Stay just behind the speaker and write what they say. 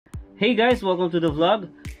Hey guys, welcome to the vlog.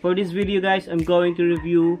 For this video guys, I'm going to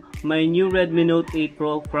review my new Redmi Note 8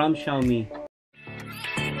 Pro from Xiaomi.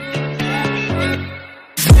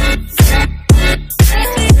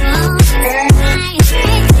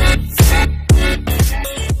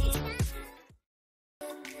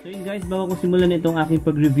 So yun guys, bago ko simulan itong aking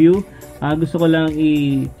pag-review, gusto ko lang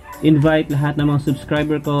i-invite lahat ng mga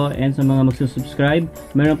subscriber ko and sa mga magsusubscribe.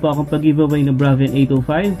 Meron po akong pag-giveaway na Braven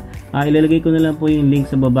 805. Ilalagay ko na lang po yung link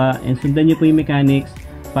sa baba and sundan nyo po yung mechanics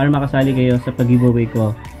para makasali kayo sa pag-giveaway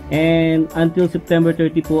ko. And until September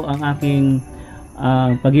 30 po ang aking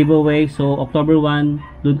pag-giveaway. So October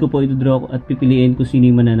 1, doon ko po ito-draw at pipiliin kung sino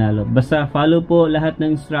yung mananalo. Basta follow po lahat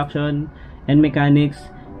ng instruction and mechanics.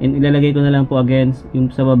 And ilalagay ko na lang po again yung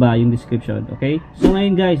sa baba yung description, okay? So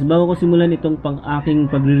ngayon guys, bago ko simulan itong aking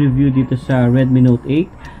pagre-review dito sa Redmi Note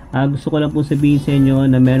 8, gusto ko lang po sabihin sa inyo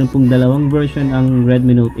na meron pong dalawang version ang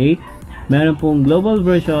Redmi Note 8. Meron pong global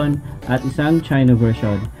version at isang China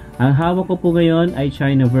version. Ang hawak ko po ngayon ay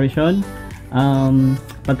China version.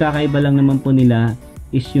 Pagkakaiba lang naman po nila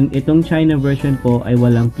is yung itong China version po ay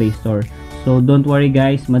walang Play Store. So don't worry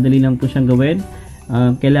guys, madali lang po siyang gawin.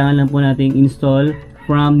 Kailangan lang po nating install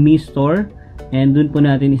from Mi Store and dun po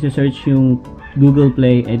natin isa-search yung Google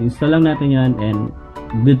Play and install lang natin yan and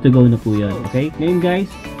good to go na po yan, okay? Ngayon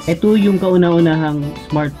guys, ito yung kauna-unahang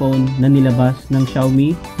smartphone na nilabas ng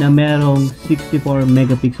Xiaomi na merong 64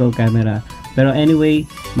 megapixel camera. Pero anyway,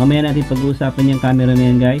 mamaya natin pag-uusapan yung camera na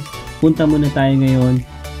yan guys. Punta muna tayo ngayon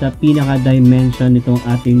sa pinaka-dimension nitong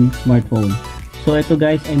ating smartphone. So ito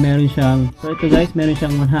guys ay meron siyang 161.3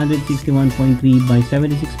 by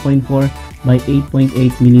 76.4 by 8.8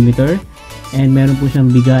 mm and meron po siyang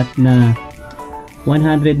bigat na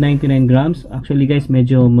 199 grams. Actually guys,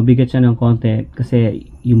 medyo mabigat siya ng konti kasi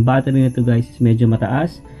yung battery nito guys is medyo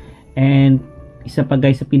mataas. And isa pa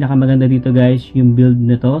guys sa pinakamaganda dito guys, yung build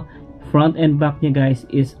nito. Front and back niya guys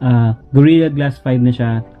is Gorilla Glass 5 na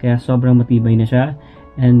siya, kaya sobrang matibay na siya.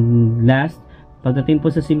 And last, pagdating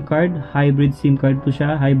po sa SIM card, hybrid SIM card po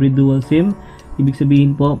siya, hybrid dual SIM. Ibig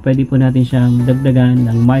sabihin po, pwede po natin siyang dagdagan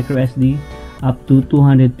ng micro SD up to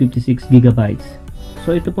 256 GB.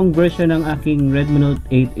 So ito pong version ng aking Redmi Note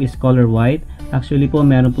 8 is color white. Actually po,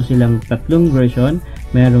 meron po silang tatlong version.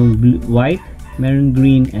 Merong white, meron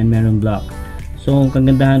green, and meron black. So ang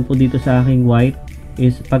kagandahan po dito sa aking white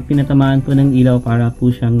is pag pinatamaan po ng ilaw, para po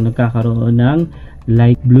siyang nagkakaroon ng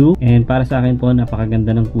light blue. And para sa akin po,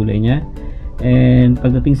 napakaganda ng kulay niya. And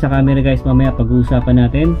pagdating sa camera guys, mamaya pag-uusapan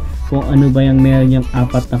natin kung ano ba yung meron yung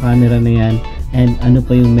apat na camera na yan and ano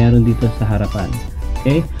pa yung meron dito sa harapan.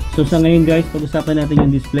 Okay, so sa ngayon guys, pag-usapan natin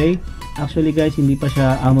yung display. Actually guys, hindi pa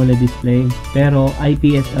siya AMOLED display, pero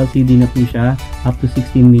IPS LCD na po siya, up to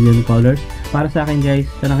 16 million colors. Para sa akin guys,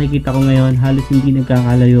 sa nakikita ko ngayon, halos hindi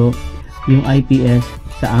nagkakalayo yung IPS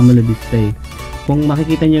sa AMOLED display. Kung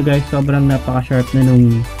makikita nyo guys, sobrang napaka-sharp na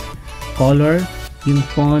nung color, yung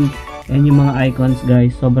font, and yung mga icons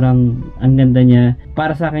guys, sobrang ang ganda niya.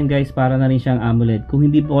 Para sa akin guys, para na rin siyang AMOLED. Kung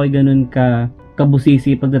hindi po kayo ganun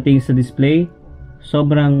kabusisi pagdating sa display,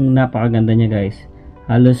 sobrang napakaganda niya guys.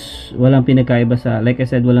 Halos walang pinagkaiba sa, like I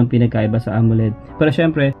said, walang pinagkaiba sa AMOLED. Pero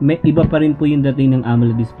syempre, may iba pa rin po yung dating ng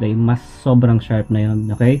AMOLED display. Mas sobrang sharp na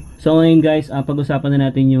yun, okay? So ngayon guys, pag-usapan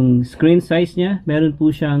na natin yung screen size niya. Meron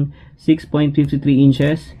po siyang 6.53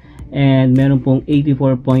 inches and meron pong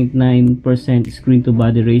 84.9% screen to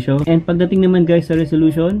body ratio. And pagdating naman guys sa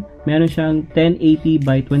resolution, meron siyang 1080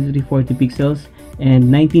 by 2340 pixels and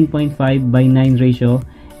 19.5 by 9 ratio.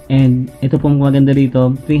 And ito pong maganda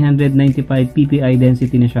dito, 395 ppi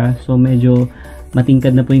density na siya. So medyo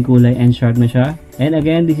matingkad na po yung kulay and sharp na siya. And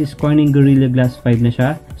again, this is Corning Gorilla Glass 5 na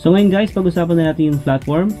siya. So ngayon guys, pag-usapan na natin yung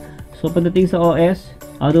platform. So pagdating sa OS,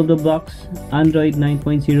 out of the box, Android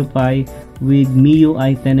 9.0 Pie with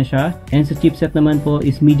MIUI 10 na siya. And sa chipset naman po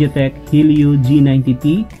is MediaTek Helio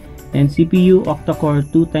G90T. And CPU octa-core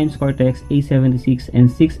 2x Cortex A76 and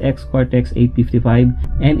 6x Cortex A55.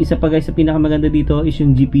 And isa pa guys sa pinakamaganda dito is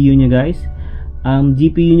yung GPU niya guys. Ang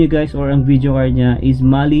GPU niya guys or ang video card niya is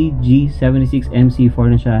Mali G76MC4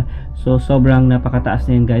 na siya. So sobrang napakataas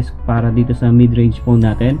na yan guys para dito sa mid-range phone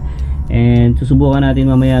natin. And susubukan natin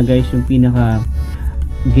mamaya guys yung pinaka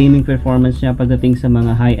gaming performance niya pagdating sa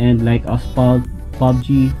mga high-end like Asphalt,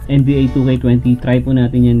 PUBG, NBA 2K20. Try po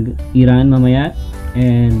natin yan iran mamaya.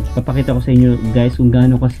 And papakita ko sa inyo guys kung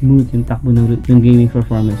gaano ka smooth yung takbo ng yung gaming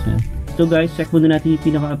performance niya. So guys, check muna natin yung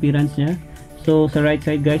pinaka appearance niya. So sa right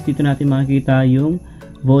side guys, dito natin makikita yung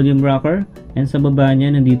volume rocker, and sa baba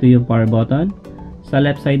niya nandito yung power button. Sa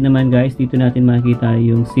left side naman guys, dito natin makikita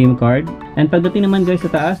yung SIM card. And pagdating naman guys sa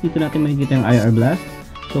taas, dito natin makikita yung IR blast.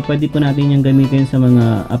 So pwede po natin yung gamitin sa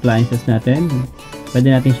mga appliances natin.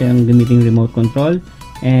 Pwede natin siyang gamitin remote control.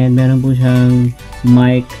 And meron po siyang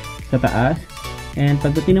mic sa taas. And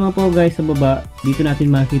pagdating naman po guys sa baba, dito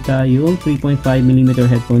natin makita yung 3.5mm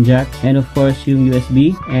headphone jack. And of course yung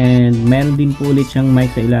USB. And meron din po ulit siyang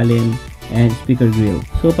mic sa ilalim and speaker grill.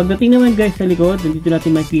 So pagdating naman guys sa likod, dito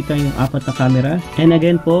natin makita yung apat na camera. And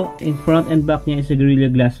again po, in front and back niya is a Gorilla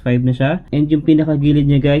Glass 5 na siya. And yung pinakagilid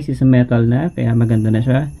niya guys is a metal na, kaya maganda na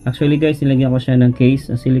siya. Actually guys, nilagyan ko siya ng case,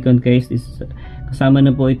 a silicone case. Kasama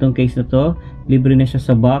na po itong case na to. Libre na siya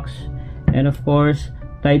sa box. And of course,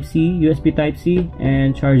 Type-C, USB Type-C,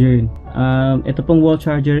 and charger. Ito pong wall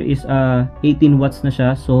charger is 18 watts na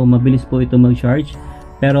siya, so mabilis po ito mag-charge.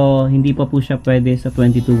 Pero hindi pa po siya pwede sa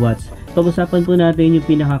 22 watts. Pag-usapan po natin yung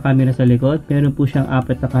pinaka-camera sa likod. Meron po siyang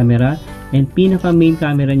apat na camera. And pinaka-main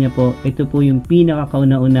camera niya po, ito po yung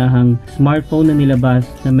pinaka-kauna-unahang smartphone na nilabas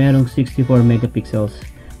na merong 64 megapixels.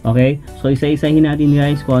 Okay? So isa-isahin natin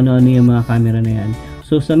guys kung ano-ano yung mga camera na yan.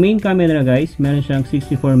 So sa main camera guys, meron siyang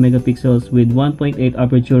 64 megapixels with 1.8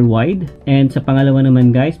 aperture wide. And sa pangalawa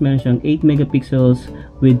naman guys, meron siyang 8 megapixels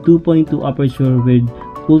with 2.2 aperture with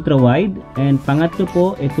ultra wide. And pangatlo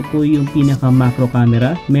po, ito po yung pinaka macro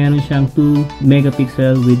camera. Meron siyang 2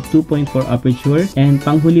 megapixel with 2.4 aperture. And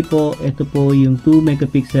panghuli po, ito po yung 2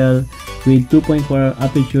 megapixel with 2.4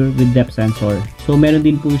 aperture with depth sensor. So meron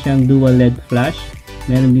din po siyang dual LED flash.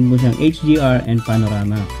 Meron din po siyang HDR and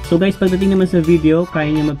panorama. So guys, pagdating naman sa video, kaya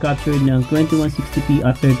niya mag-capture ng 2160p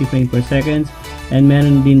at 30 frames per second. And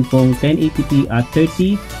meron din pong 1080p at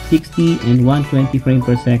 30, 60, and 120 frames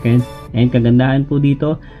per second. And kagandahan po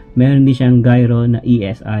dito, meron din siyang gyro na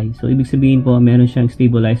ESI. So ibig sabihin po, meron siyang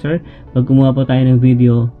stabilizer. Pag kumuha po tayo ng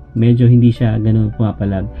video, medyo hindi siya ganun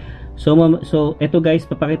pumapalag. So eto guys,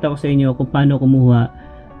 papakita ko sa inyo kung paano kumuha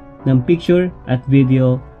ng picture at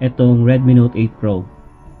video etong Redmi Note 8 Pro.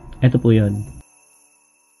 Ito po yun.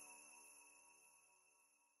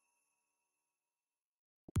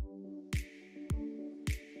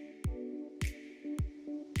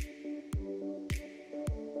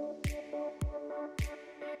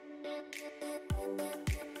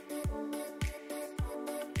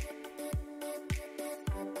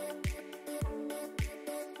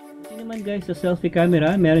 Naman guys, sa selfie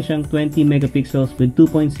camera, meron siyang 20 megapixels with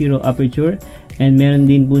 2.0 aperture and meron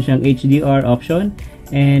din po siyang HDR option.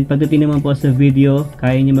 And pagdating naman po sa video,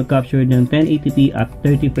 kaya niya mag-capture ng 1080p at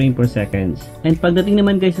 30 frames per second. And pagdating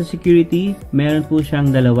naman guys sa security, meron po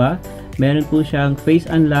siyang dalawa. Meron po siyang face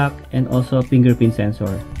unlock and also fingerprint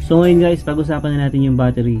sensor. So ngayon guys, pag-usapan na natin yung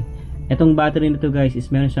battery. Etong battery na to guys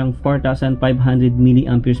is meron siyang 4,500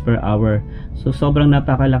 mAh per hour. So sobrang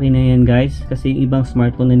napakalaki na yan guys, kasi yung ibang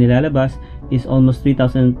smartphone na nilalabas is almost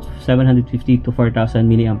 3,750 to 4,000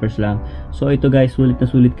 mAh lang. So ito guys, sulit na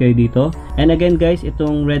sulit kayo dito. And again guys,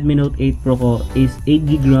 itong Redmi Note 8 Pro ko is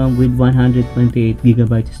 8GB RAM with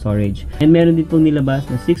 128GB storage. And meron din pong nilabas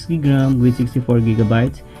na 6GB RAM with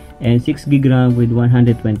 64GB and 6GB RAM with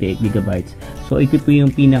 128GB. So ito po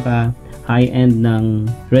yung pinaka high-end ng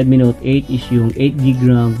Redmi Note 8 is yung 8GB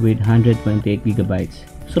RAM with 128GB.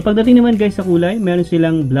 So pagdating naman guys sa kulay, meron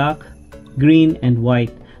silang black, green, and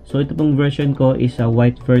white. So ito pong version ko is a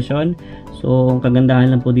white version. So ang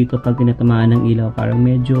kagandahan lang po dito pag tinatamaan ng ilaw, parang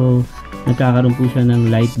medyo nagkakaroon po siya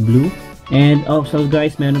ng light blue. And also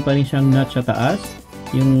guys, meron pa rin siyang notch sa taas,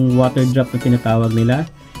 yung water drop na tinatawag nila.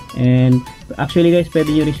 And actually guys,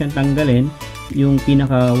 pwede nyo rin siyang tanggalin. Yung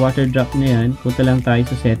pinaka water drop na yan, punta lang tayo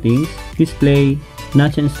sa settings, display,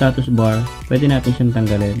 notch and status bar, pwede natin siyang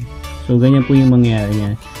tanggalin. So ganyan po yung mangyayari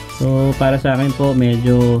niya. So para sa akin po,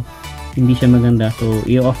 medyo hindi siya maganda. So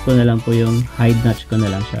i-off ko na lang po yung hide notch ko na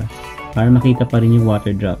lang siya para makita pa rin yung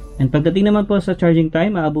water drop. And pagdating naman po sa charging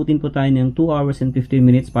time, aabutin po tayo ng 2 hours and 15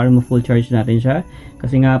 minutes para ma-full charge natin siya.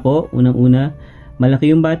 Kasi nga po, unang-una,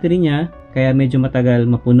 malaki yung battery niya, kaya medyo matagal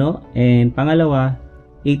mapuno. And pangalawa,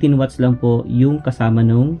 18 watts lang po yung kasama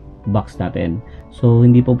nung box natin. So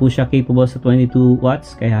hindi po siya capable sa 22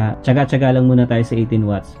 watts, kaya tsaga-tsaga lang muna tayo sa 18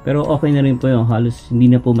 watts. Pero okay na rin po yung halos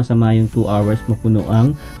hindi na po masama yung 2 hours mapuno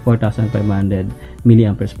ang 4,500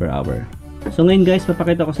 mAh per hour. So ngayon guys,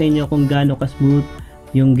 papakita ko sa inyo kung gaano ka-smooth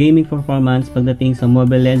yung gaming performance pagdating sa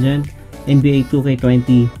Mobile Legends, NBA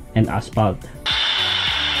 2K20, and Asphalt.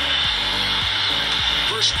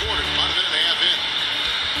 First quarter, about a minute and a half in.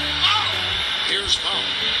 Oh! Here's Pump.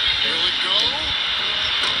 Will it go?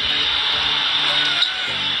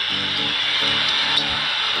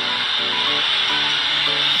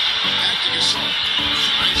 Acting assault.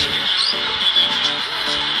 Tries again. And then she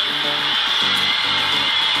grabs it.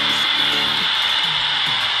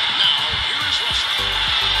 Now, here is Russell.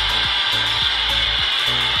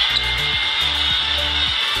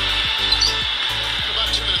 About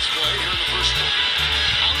 2 minutes play here in the first quarter.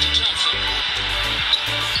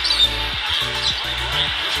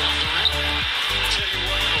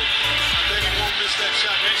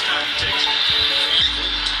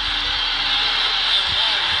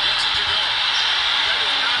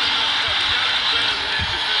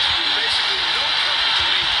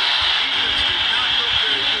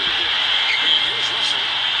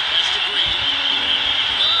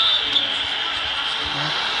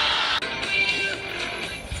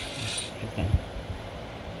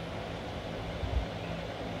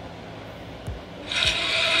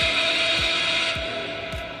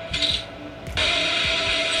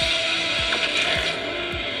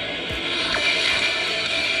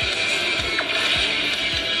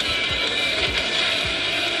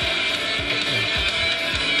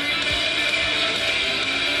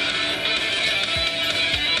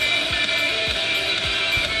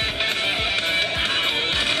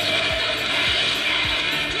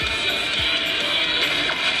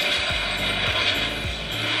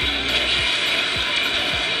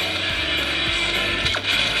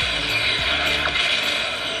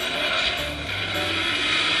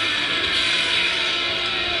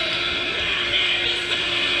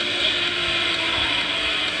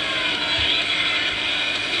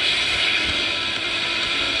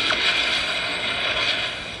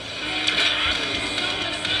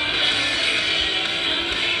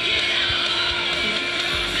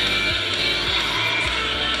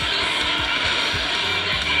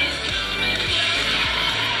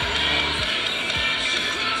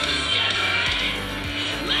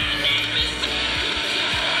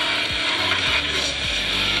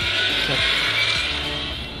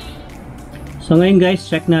 So ngayon guys,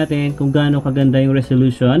 check natin kung gaano kaganda yung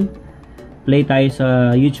resolution. Play tayo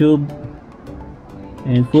sa YouTube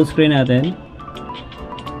and full screen natin.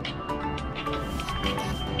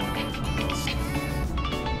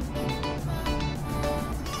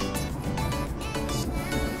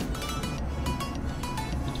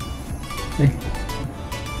 Okay.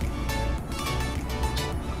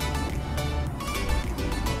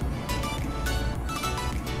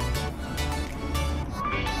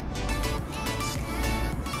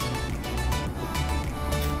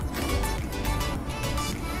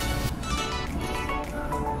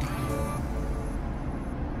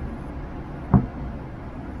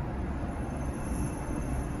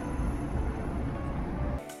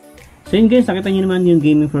 So yun guys, nakita nyo naman yung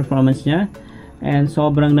gaming performance nya. And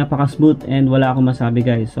sobrang napaka-smooth and wala akong masabi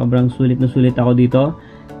guys. Sobrang sulit na sulit ako dito.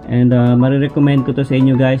 And marirecommend ko to sa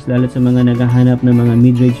inyo guys, lalo sa mga naghahanap ng mga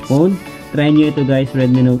mid-range phone. Try nyo ito guys,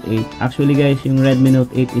 Redmi Note 8. Actually guys, yung Redmi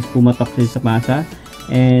Note 8 is pumatok sa masa.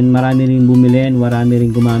 And marami rin bumili and marami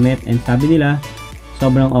rin gumamit. And sabi nila,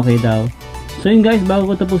 sobrang okay daw. So yun guys,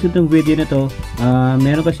 bago ko tapos itong video na to,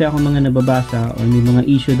 meron kasi akong mga nababasa o may mga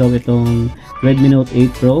issue daw itong Redmi Note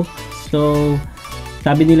 8 Pro. So,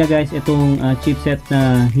 sabi nila guys, itong chipset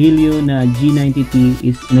na Helio na G90T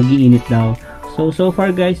is nag-iinit daw. So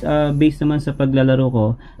far guys, based naman sa paglalaro ko,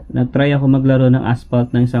 nag-try ako maglaro ng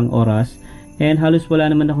Asphalt ng 1 oras. And halos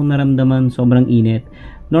wala naman akong naramdaman sobrang init.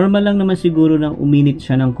 Normal lang naman siguro nang uminit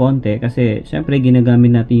siya ng konti kasi syempre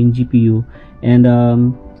ginagamit natin yung GPU. And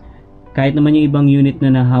kahit naman yung ibang unit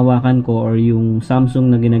na nahawakan ko or yung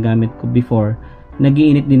Samsung na ginagamit ko before,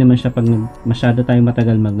 nag-iinit din naman siya pag masyado tayong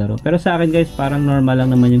matagal maglaro. Pero sa akin guys, parang normal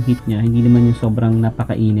lang naman yung heat niya, hindi naman yung sobrang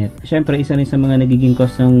napakainit. Syempre, isa rin sa mga nagiging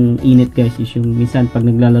cause ng init guys is yung minsan pag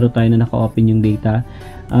naglalaro tayo na naka-open yung data.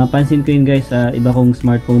 Pansin ko yun guys, iba kong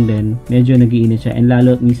smartphone din, medyo nag-iinit siya. And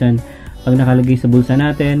lalo minsan pag nakalagay sa bulsa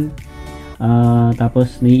natin,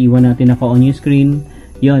 tapos naiiwan natin naka-on yung screen,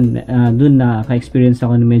 yun, dun naka-experience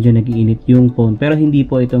ako na medyo nag-iinit yung phone. Pero hindi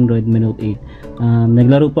po itong Redmi Note 8.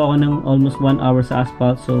 Naglaro po ako ng almost 1 hour sa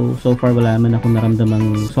Asphalt. So far wala naman akong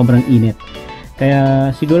naramdamang sobrang init.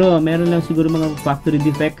 Kaya siguro, meron lang siguro mga factory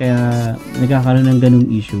defect kaya nagkakaroon ng ganung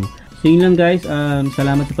issue. So yun lang guys,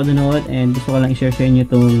 salamat sa panonood and gusto ko lang i-share sa inyo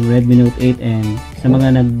itong Redmi Note 8 and sa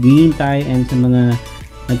mga naghihintay and sa mga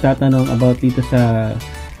nagtatanong about dito sa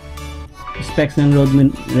specs ng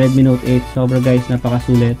Redmi Note 8, sobra guys,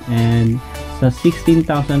 napakasulit. And sa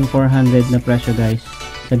 16,400 na presyo guys,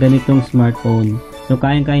 sa ganitong smartphone, so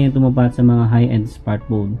kayang-kaya tumupad sa mga high-end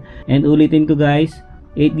smartphone. And ulitin ko guys,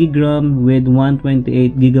 8GB RAM with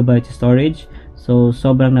 128GB storage. So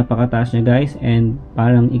sobrang napakataas niya guys, and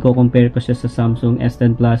parang i-compare ko siya sa Samsung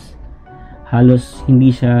S10 Plus, halos hindi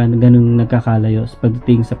siya ganung nagkakalayo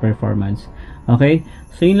pagdating sa performance. Okay,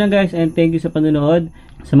 so yun lang guys, and thank you sa panonood.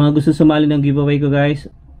 Sa mga gusto sumali ng giveaway ko guys,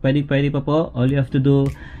 pwede pa po. All you have to do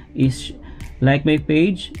is like my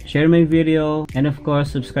page, share my video, and of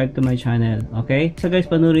course subscribe to my channel. Okay, so guys,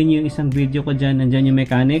 panoorin nyo yung isang video ko dyan. Nandyan yung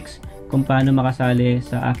mechanics kung paano makasali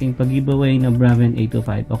sa aking pag-giveaway na Braven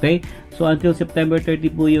 825. Okay, so until September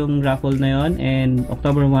 30 po yung raffle na yon, and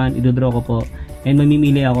October 1 idodraw ko po, and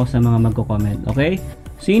mamimili ako sa mga magko-comment. Okay,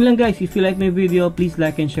 so yun lang guys. If you like my video, please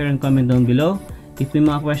like and share and comment down below. If may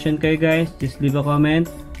mga question kayo guys, just leave a comment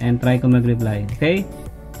and try ko mag-reply. Okay,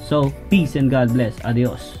 so peace and God bless.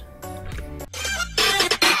 Adios.